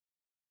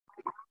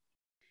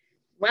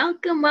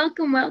Welcome,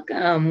 welcome,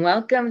 welcome.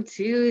 Welcome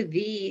to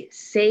the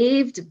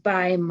Saved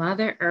by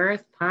Mother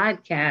Earth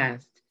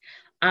podcast.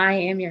 I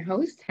am your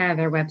host,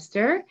 Heather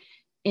Webster,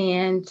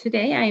 and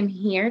today I'm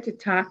here to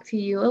talk to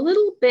you a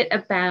little bit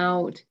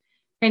about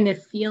kind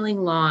of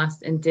feeling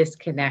lost and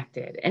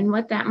disconnected and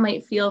what that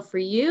might feel for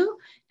you,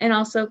 and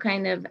also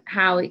kind of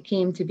how it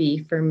came to be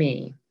for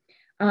me.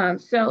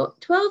 So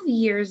 12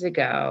 years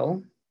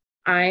ago,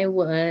 I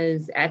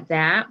was at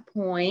that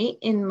point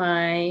in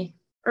my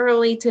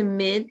early to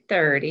mid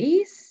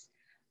 30s.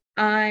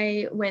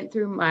 I went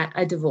through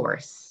a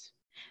divorce.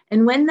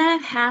 And when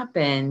that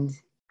happened,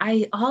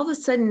 I all of a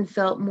sudden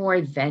felt more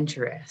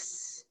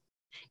adventurous.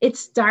 It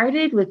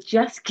started with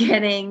just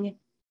getting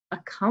a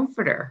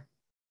comforter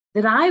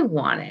that I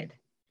wanted.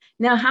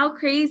 Now, how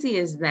crazy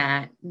is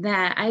that?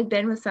 That I'd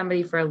been with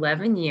somebody for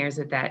 11 years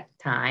at that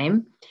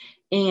time.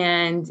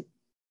 And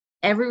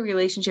every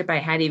relationship I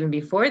had even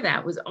before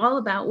that was all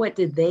about what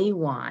did they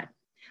want.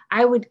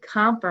 I would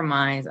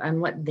compromise on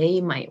what they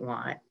might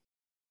want.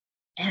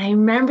 And I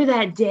remember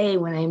that day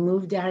when I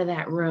moved out of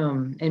that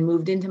room and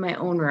moved into my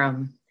own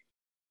room.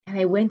 And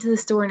I went to the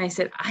store and I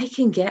said, I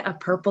can get a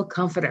purple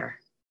comforter.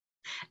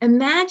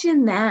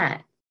 Imagine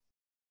that.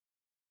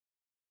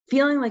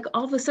 Feeling like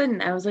all of a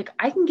sudden I was like,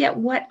 I can get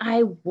what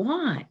I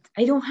want.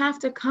 I don't have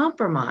to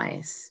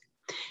compromise.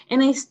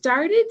 And I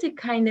started to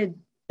kind of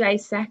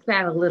dissect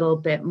that a little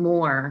bit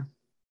more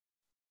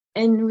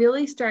and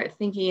really start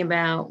thinking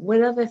about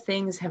what other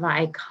things have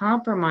I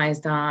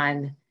compromised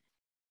on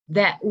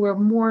that were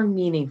more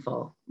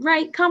meaningful,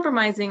 right?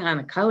 Compromising on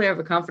a color of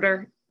a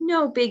comforter,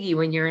 no biggie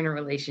when you're in a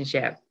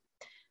relationship.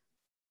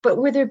 But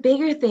were there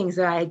bigger things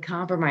that I had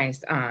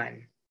compromised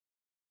on?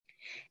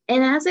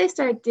 And as I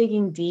started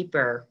digging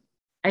deeper,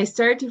 I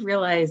started to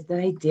realize that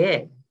I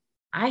did.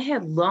 I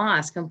had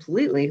lost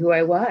completely who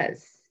I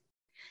was.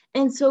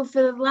 And so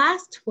for the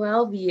last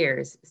 12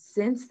 years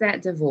since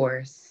that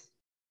divorce,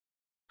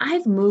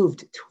 I've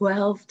moved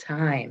 12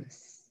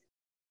 times.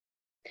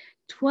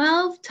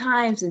 12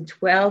 times in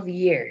 12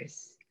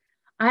 years.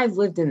 I've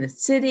lived in the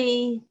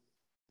city.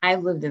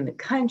 I've lived in the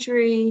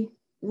country,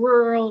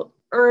 rural,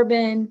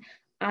 urban.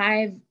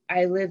 I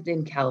lived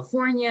in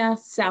California,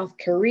 South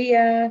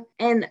Korea,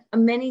 and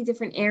many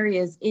different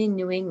areas in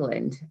New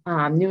England.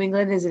 New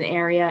England is an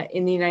area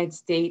in the United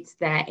States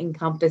that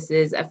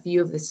encompasses a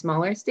few of the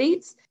smaller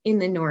states in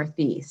the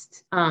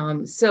Northeast.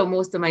 So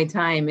most of my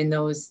time in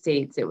those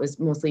states, it was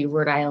mostly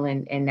Rhode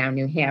Island and now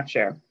New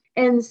Hampshire.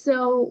 And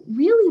so,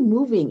 really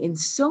moving in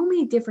so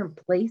many different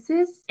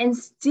places and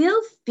still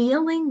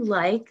feeling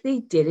like they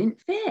didn't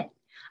fit.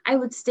 I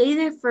would stay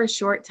there for a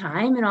short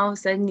time and all of a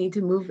sudden need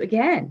to move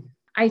again.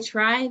 I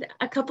tried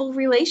a couple of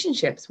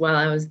relationships while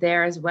I was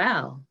there as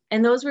well.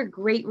 And those were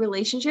great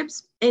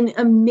relationships and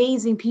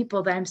amazing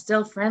people that I'm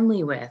still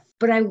friendly with.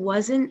 But I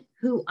wasn't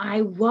who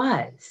I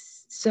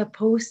was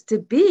supposed to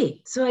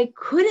be. So I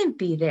couldn't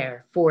be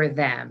there for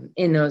them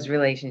in those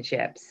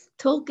relationships.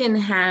 Tolkien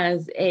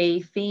has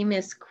a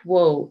famous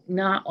quote,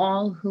 not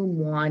all who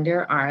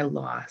wander are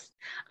lost.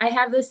 I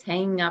have this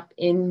hanging up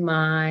in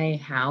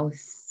my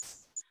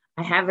house.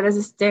 I have it as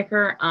a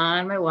sticker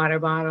on my water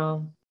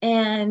bottle.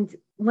 And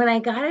when I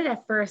got it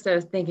at first, I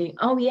was thinking,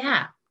 oh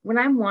yeah, when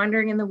I'm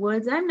wandering in the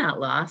woods, I'm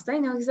not lost. I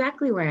know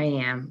exactly where I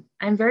am.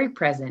 I'm very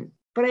present.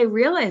 But I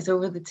realized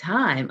over the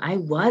time I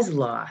was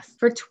lost.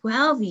 For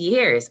 12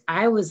 years,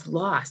 I was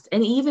lost.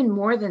 And even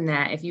more than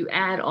that, if you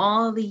add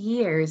all the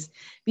years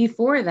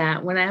before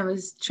that, when I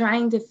was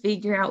trying to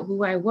figure out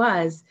who I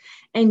was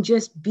and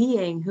just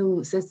being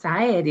who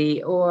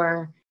society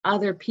or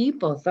other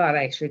people thought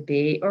I should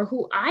be, or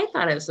who I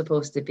thought I was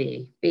supposed to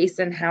be based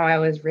on how I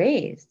was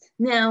raised.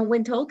 Now,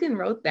 when Tolkien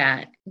wrote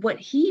that, what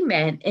he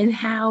meant and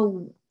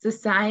how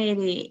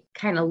society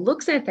kind of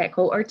looks at that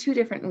quote are two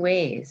different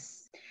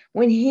ways.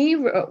 When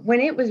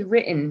it was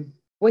written,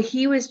 what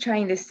he was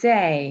trying to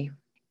say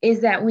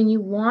is that when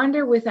you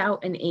wander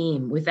without an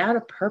aim, without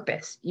a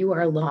purpose, you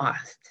are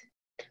lost.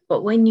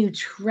 But when you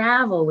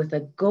travel with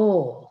a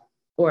goal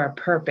or a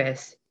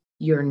purpose,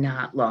 you're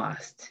not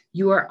lost.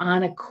 You are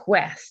on a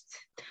quest.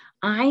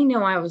 I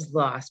know I was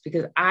lost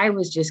because I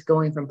was just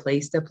going from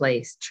place to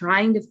place,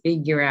 trying to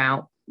figure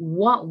out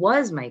what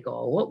was my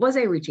goal? What was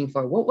I reaching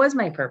for? What was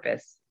my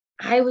purpose?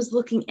 I was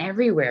looking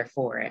everywhere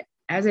for it.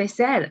 As I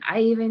said,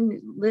 I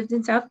even lived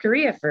in South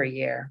Korea for a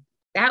year.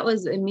 That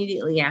was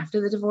immediately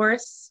after the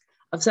divorce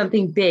of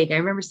something big. I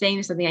remember saying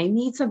to something, I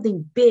need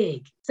something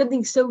big,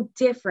 something so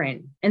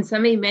different. And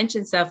somebody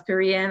mentioned South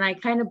Korea and I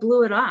kind of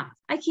blew it off.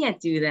 I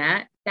can't do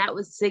that. That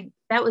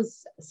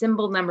was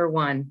symbol number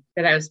one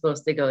that I was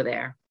supposed to go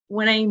there.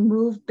 When I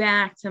moved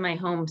back to my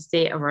home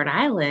state of Rhode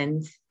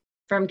Island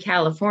from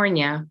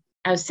California,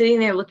 I was sitting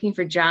there looking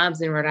for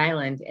jobs in Rhode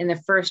Island. And the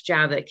first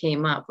job that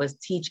came up was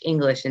teach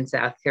English in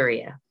South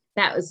Korea.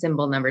 That was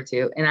symbol number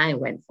two. And I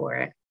went for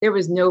it. There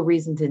was no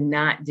reason to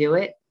not do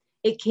it.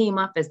 It came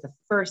up as the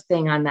first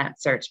thing on that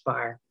search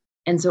bar.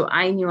 And so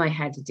I knew I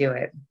had to do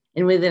it.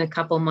 And within a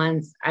couple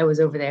months, I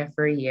was over there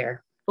for a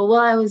year. But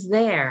while I was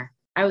there,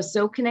 I was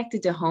so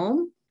connected to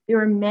home There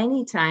were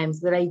many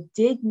times that I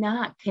did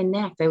not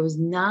connect. I was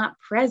not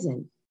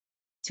present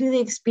to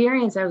the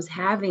experience I was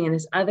having in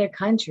this other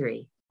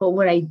country. But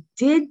what I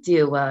did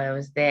do while I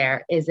was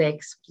there is I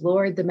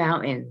explored the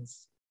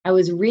mountains. I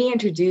was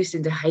reintroduced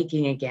into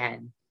hiking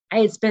again. I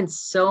had spent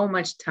so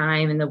much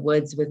time in the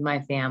woods with my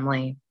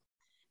family,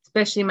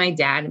 especially my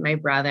dad and my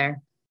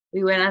brother.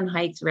 We went on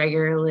hikes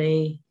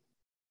regularly.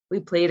 We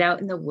played out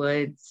in the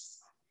woods,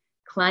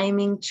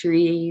 climbing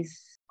trees,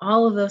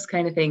 all of those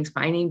kind of things,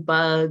 finding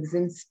bugs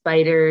and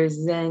spiders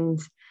and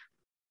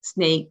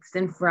snakes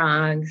and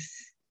frogs.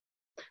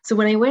 So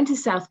when I went to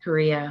South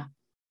Korea,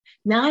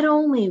 not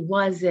only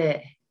was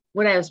it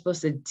what I was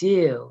supposed to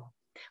do,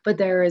 but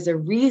there is a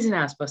reason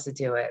I was supposed to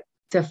do it,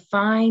 to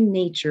find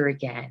nature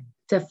again,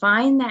 to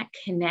find that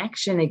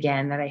connection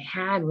again that I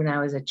had when I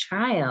was a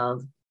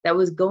child that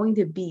was going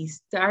to be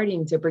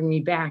starting to bring me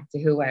back to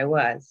who I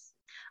was.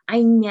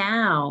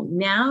 Now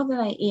that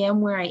I am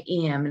where I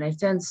am, and I've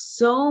done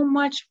so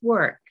much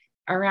work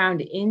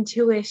around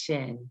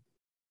intuition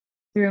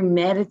through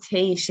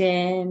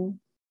meditation,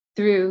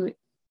 through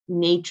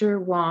nature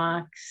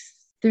walks,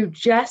 through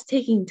just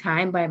taking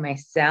time by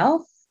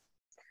myself,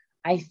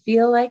 I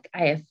feel like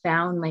I have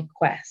found my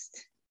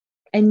quest.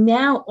 And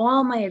now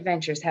all my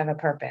adventures have a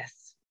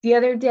purpose. The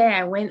other day,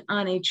 I went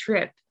on a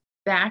trip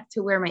back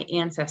to where my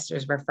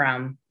ancestors were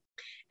from.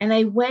 And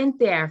I went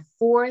there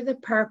for the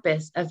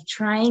purpose of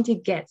trying to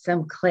get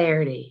some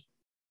clarity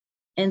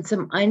and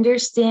some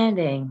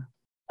understanding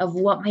of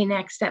what my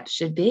next steps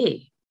should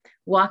be.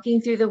 Walking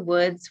through the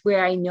woods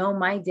where I know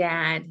my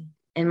dad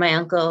and my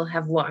uncle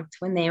have walked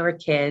when they were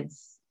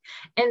kids,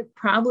 and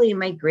probably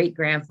my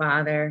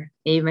great-grandfather,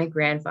 maybe my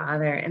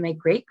grandfather, and my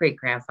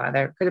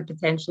great-great-grandfather could have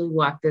potentially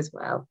walked as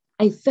well.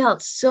 I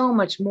felt so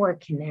much more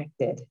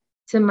connected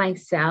to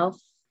myself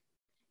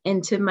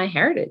and to my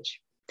heritage.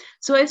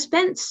 So I've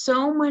spent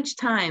so much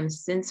time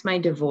since my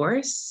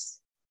divorce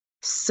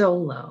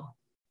solo.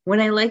 When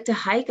I like to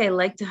hike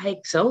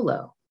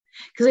solo.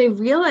 Because I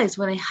realized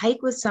when I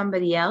hike with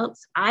somebody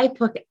else, I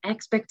put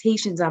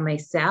expectations on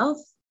myself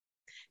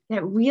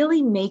that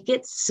really make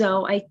it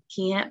so I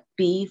can't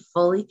be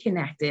fully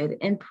connected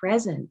and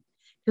present.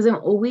 Because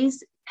I'm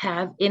always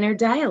have inner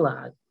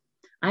dialogue.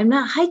 I'm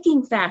not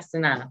hiking fast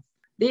enough.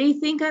 They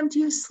think I'm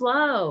too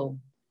slow.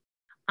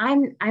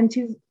 I'm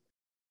too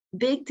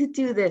big to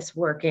do this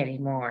work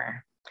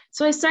anymore.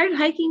 So I started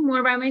hiking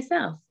more by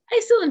myself. I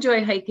still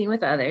enjoy hiking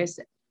with others,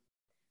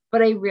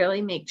 but I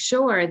really make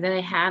sure that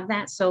I have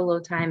that solo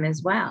time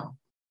as well.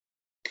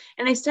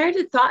 And I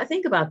started to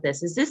think about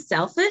this. Is this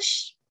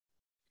selfish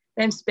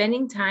that I'm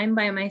spending time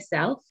by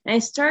myself? And I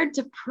started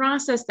to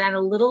process that a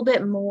little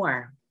bit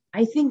more.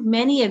 I think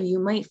many of you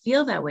might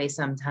feel that way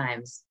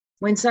sometimes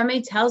when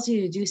somebody tells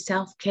you to do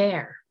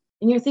self-care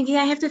and you're thinking,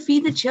 I have to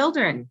feed the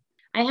children.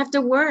 I have to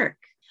work.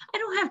 I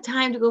don't have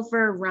time to go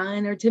for a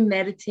run or to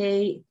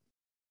meditate.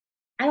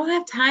 I don't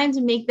have time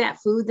to make that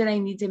food that I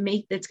need to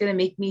make that's going to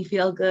make me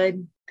feel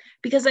good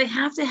because I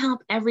have to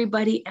help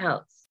everybody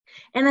else.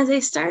 And as I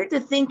started to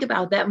think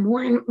about that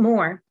more and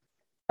more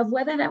of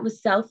whether that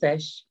was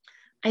selfish,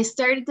 I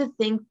started to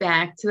think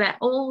back to that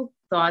old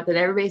thought that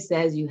everybody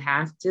says you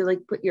have to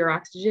put your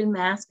oxygen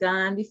mask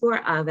on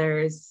before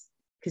others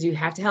because you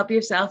have to help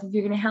yourself if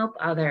you're going to help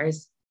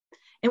others.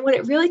 And what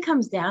it really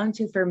comes down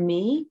to for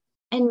me,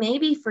 and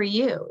maybe for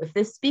you, if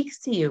this speaks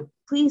to you,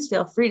 please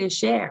feel free to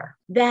share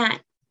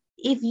that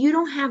if you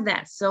don't have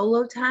that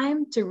solo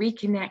time to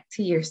reconnect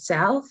to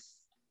yourself,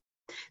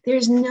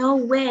 there's no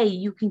way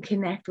you can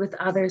connect with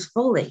others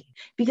fully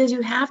because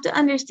you have to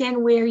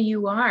understand where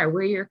you are,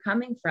 where you're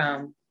coming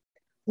from,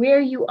 where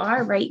you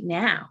are right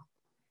now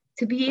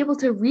to be able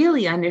to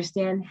really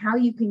understand how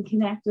you can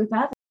connect with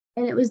others.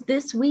 And it was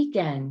this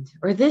weekend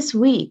or this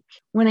week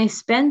when I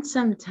spent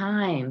some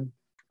time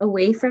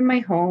away from my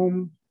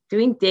home,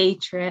 doing day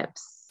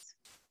trips,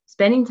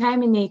 spending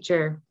time in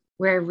nature,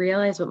 where I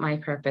realized what my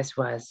purpose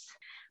was.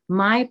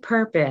 My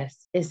purpose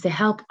is to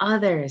help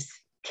others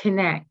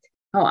connect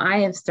how I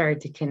have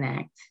started to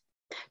connect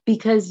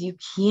because you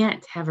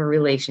can't have a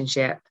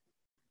relationship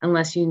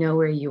unless you know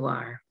where you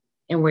are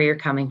and where you're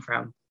coming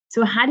from.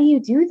 So how do you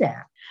do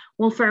that?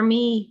 Well, for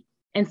me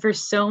and for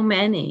so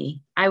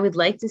many, I would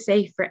like to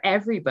say for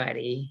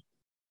everybody,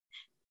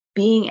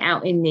 being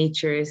out in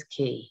nature is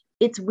key.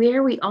 It's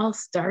where we all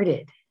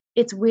started.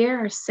 It's where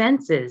our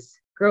senses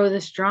grow the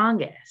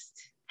strongest.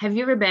 Have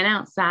you ever been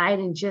outside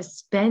and just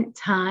spent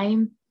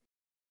time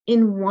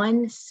in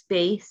one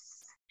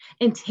space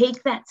and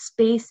take that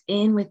space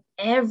in with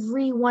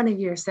every one of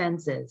your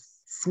senses,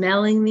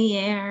 smelling the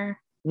air,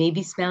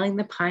 maybe smelling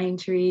the pine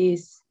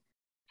trees?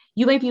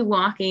 You might be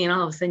walking and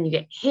all of a sudden you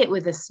get hit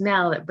with a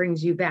smell that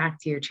brings you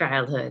back to your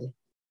childhood.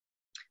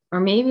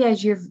 Or maybe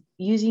as you're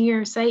using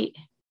your sight,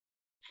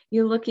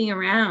 you're looking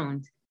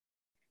around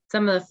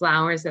some of the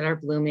flowers that are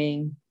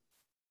blooming.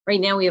 Right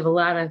now we have a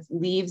lot of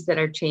leaves that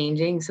are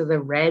changing, so the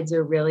reds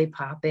are really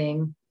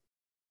popping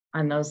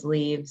on those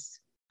leaves.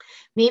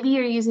 Maybe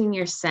you're using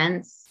your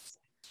sense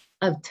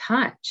of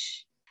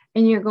touch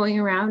and you're going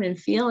around and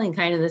feeling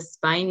kind of the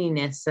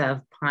spininess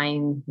of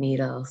pine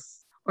needles.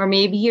 Or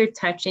maybe you're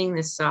touching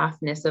the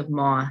softness of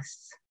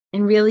moss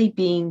and really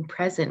being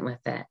present with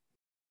it.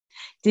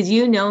 Did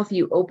you know if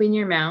you open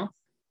your mouth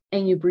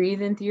and you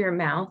breathe in through your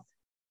mouth,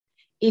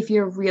 if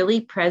you're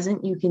really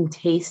present, you can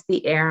taste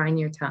the air on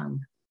your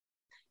tongue.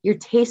 Your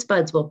taste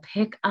buds will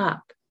pick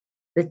up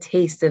the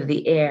taste of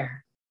the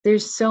air.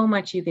 There's so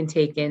much you can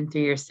take in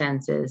through your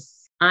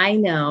senses. I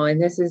know,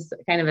 and this is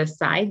kind of a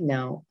side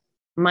note,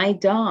 my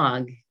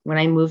dog, when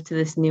I moved to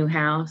this new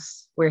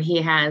house where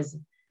he has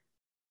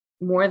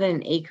more than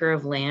an acre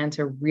of land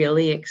to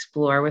really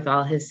explore with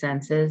all his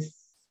senses,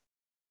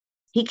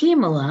 he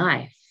came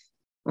alive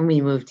when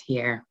we moved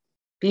here.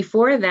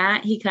 Before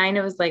that, he kind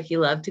of was like, he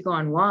loved to go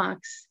on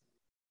walks,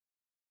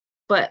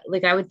 but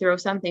like I would throw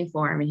something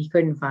for him and he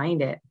couldn't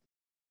find it.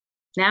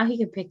 Now he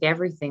can pick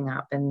everything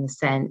up in the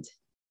scent.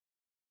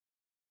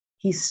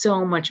 He's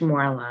so much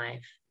more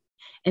alive.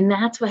 And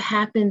that's what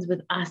happens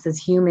with us as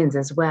humans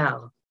as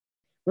well.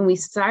 When we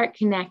start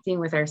connecting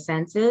with our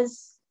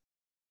senses,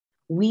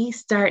 we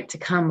start to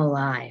come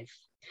alive.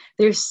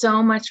 There's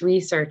so much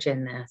research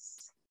in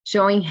this,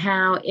 showing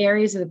how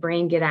areas of the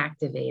brain get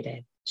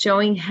activated,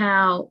 showing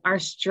how our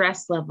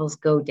stress levels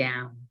go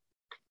down,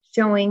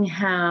 showing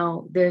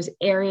how there's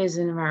areas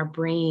in our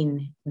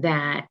brain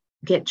that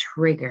get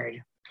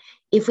triggered.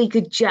 If we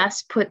could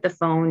just put the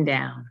phone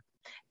down,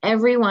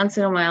 every once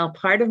in a while,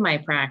 part of my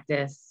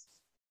practice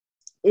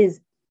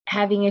is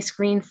having a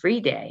screen-free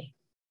day,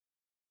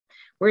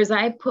 whereas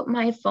I put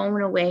my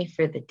phone away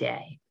for the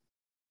day.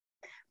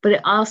 But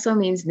it also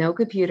means no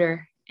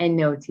computer and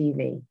no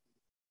TV,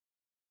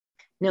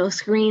 no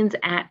screens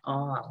at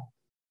all.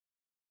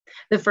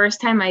 The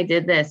first time I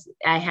did this,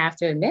 I have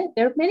to admit,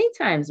 there are many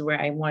times where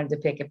I wanted to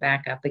pick it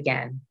back up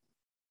again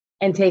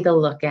and take a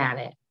look at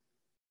it.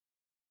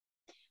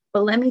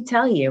 But let me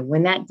tell you,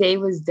 when that day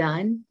was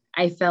done,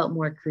 I felt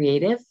more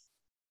creative.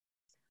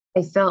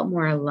 I felt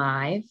more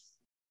alive.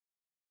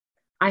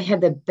 I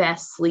had the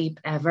best sleep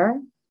ever.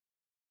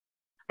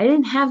 I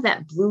didn't have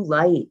that blue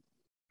light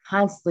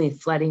constantly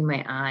flooding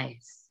my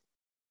eyes.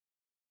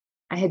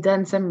 I had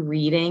done some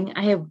reading.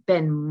 I have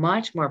been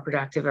much more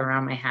productive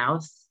around my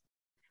house,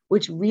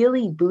 which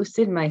really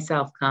boosted my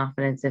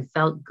self-confidence and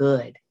felt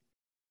good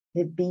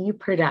to be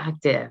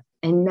productive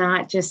and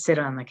not just sit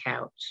on the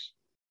couch.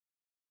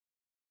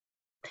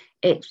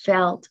 It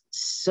felt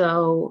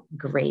so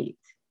great.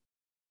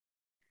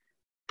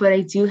 But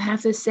I do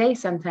have to say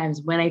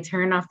sometimes when I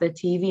turn off the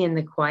TV and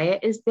the quiet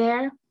is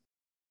there,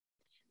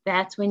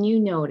 that's when you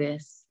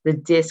notice the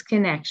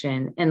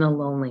disconnection and the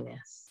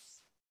loneliness.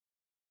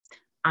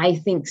 I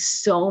think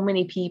so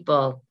many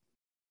people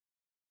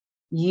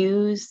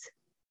use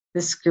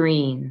the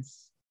screens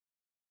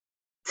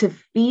to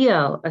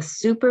feel a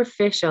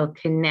superficial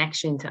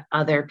connection to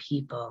other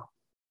people.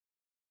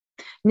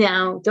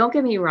 Now, don't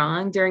get me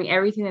wrong, during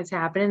everything that's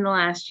happened in the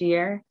last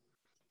year,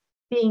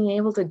 being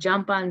able to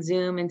jump on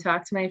Zoom and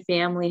talk to my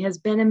family has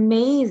been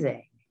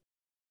amazing.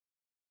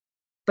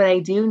 But I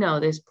do know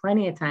there's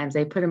plenty of times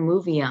I put a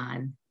movie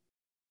on,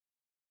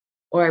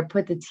 or I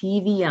put the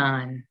TV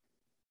on,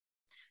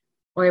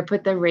 or I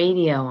put the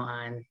radio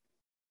on,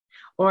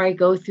 or I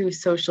go through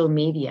social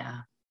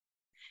media,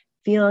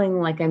 feeling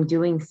like I'm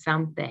doing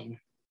something,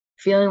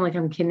 feeling like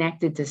I'm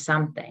connected to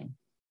something,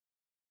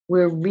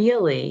 where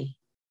really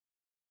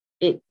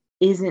it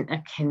isn't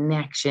a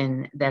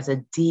connection that's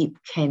a deep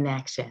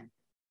connection,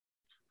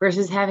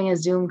 versus having a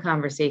Zoom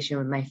conversation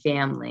with my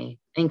family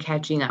and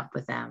catching up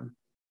with them.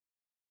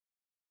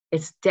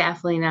 It's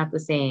definitely not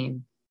the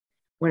same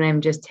when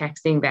I'm just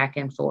texting back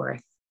and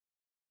forth,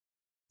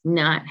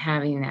 not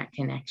having that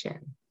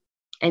connection.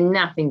 And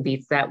nothing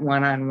beats that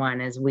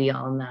one-on-one, as we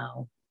all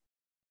know.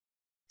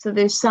 So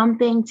there's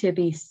something to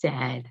be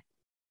said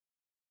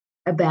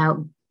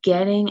about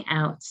getting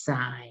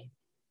outside,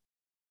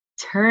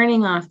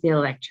 turning off the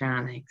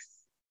electronics,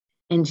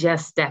 and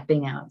just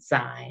stepping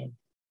outside.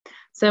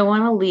 So I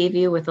want to leave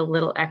you with a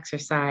little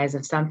exercise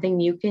of something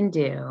you can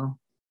do.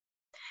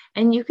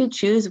 And you could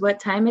choose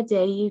what time of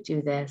day you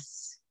do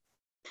this.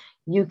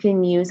 You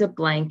can use a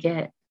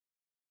blanket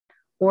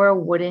or a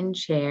wooden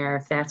chair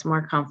if that's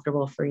more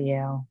comfortable for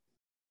you.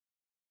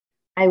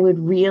 I would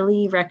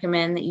really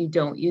recommend that you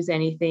don't use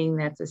anything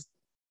that's a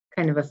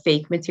kind of a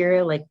fake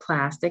material like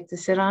plastic to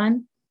sit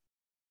on.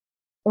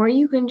 Or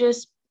you can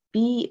just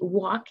be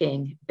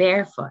walking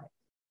barefoot,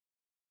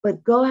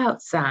 but go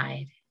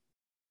outside.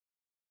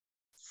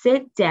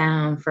 Sit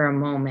down for a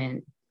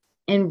moment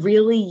and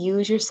really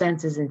use your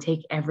senses and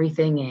take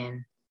everything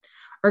in,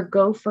 or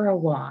go for a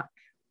walk.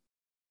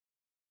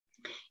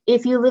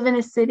 If you live in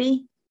a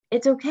city,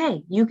 it's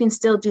okay. You can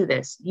still do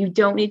this. You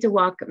don't need to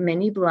walk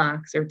many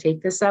blocks or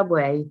take the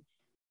subway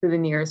to the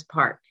nearest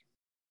park.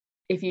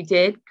 If you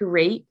did,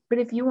 great. But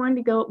if you wanted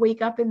to go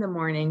wake up in the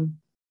morning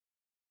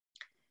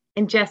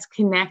and just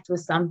connect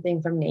with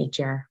something from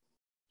nature,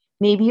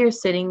 maybe you're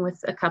sitting with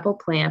a couple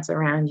plants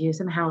around you,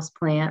 some house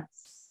plants,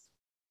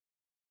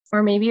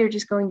 or maybe you're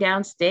just going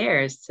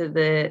downstairs to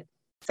the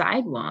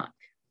sidewalk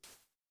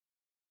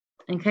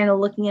and kind of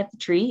looking at the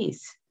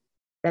trees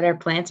that are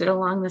planted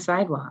along the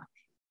sidewalk.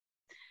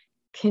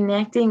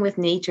 connecting with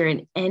nature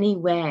in any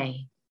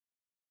way,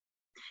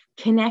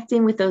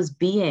 connecting with those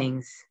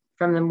beings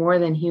from the more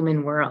than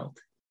human world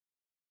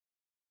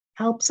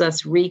helps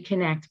us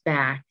reconnect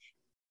back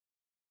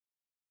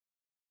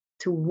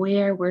to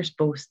where we're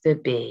supposed to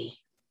be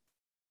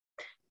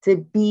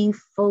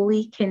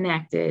fully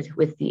connected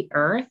with the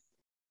earth,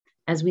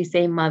 as we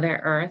say, Mother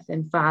Earth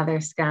and Father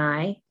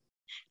Sky.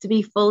 To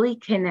be fully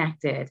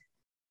connected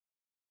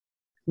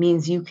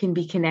means you can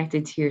be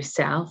connected to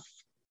yourself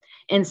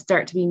and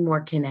start to be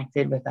more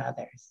connected with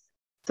others.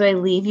 So I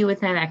leave you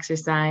with that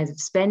exercise of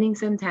spending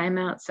some time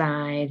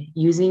outside,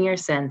 using your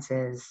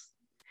senses,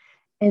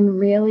 and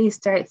really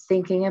start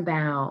thinking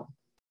about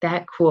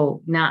that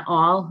quote, "Not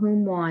all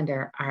whom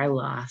wander are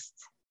lost."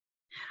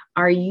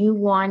 Are you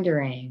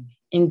wandering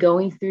and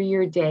going through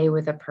your day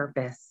with a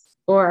purpose?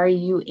 Or are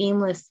you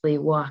aimlessly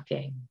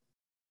walking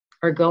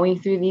or going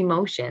through the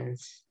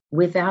emotions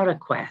without a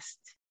quest,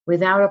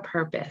 without a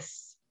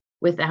purpose,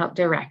 without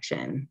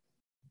direction?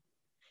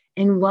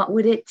 And what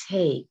would it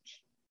take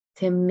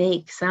to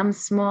make some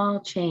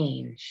small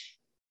change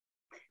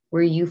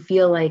where you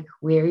feel like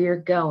where you're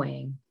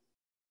going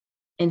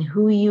and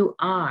who you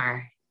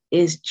are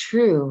is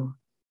true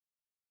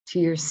to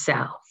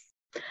yourself?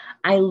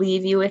 I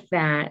leave you with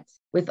that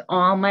with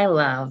all my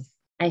love.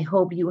 I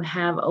hope you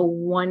have a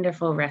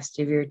wonderful rest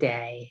of your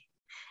day,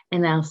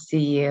 and I'll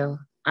see you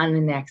on the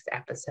next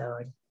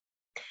episode.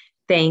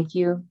 Thank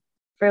you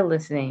for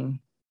listening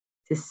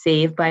to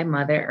Saved by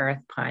Mother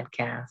Earth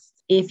podcast.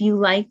 If you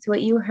liked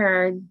what you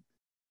heard,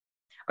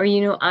 or you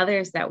know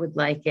others that would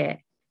like it,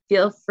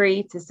 feel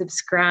free to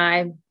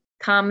subscribe,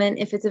 comment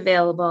if it's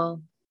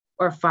available,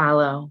 or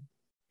follow.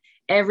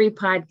 Every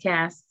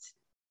podcast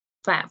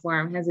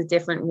platform has a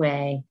different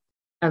way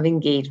of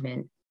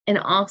engagement. And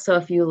also,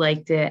 if you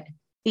liked it,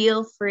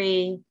 feel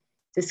free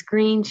to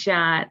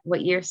screenshot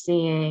what you're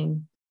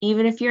seeing.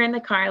 Even if you're in the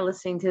car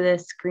listening to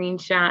this,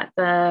 screenshot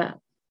the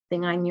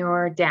thing on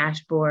your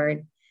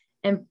dashboard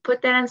and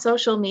put that on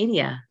social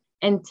media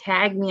and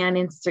tag me on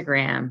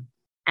Instagram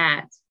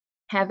at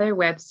Heather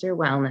Webster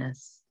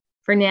Wellness.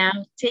 For now,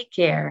 take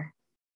care.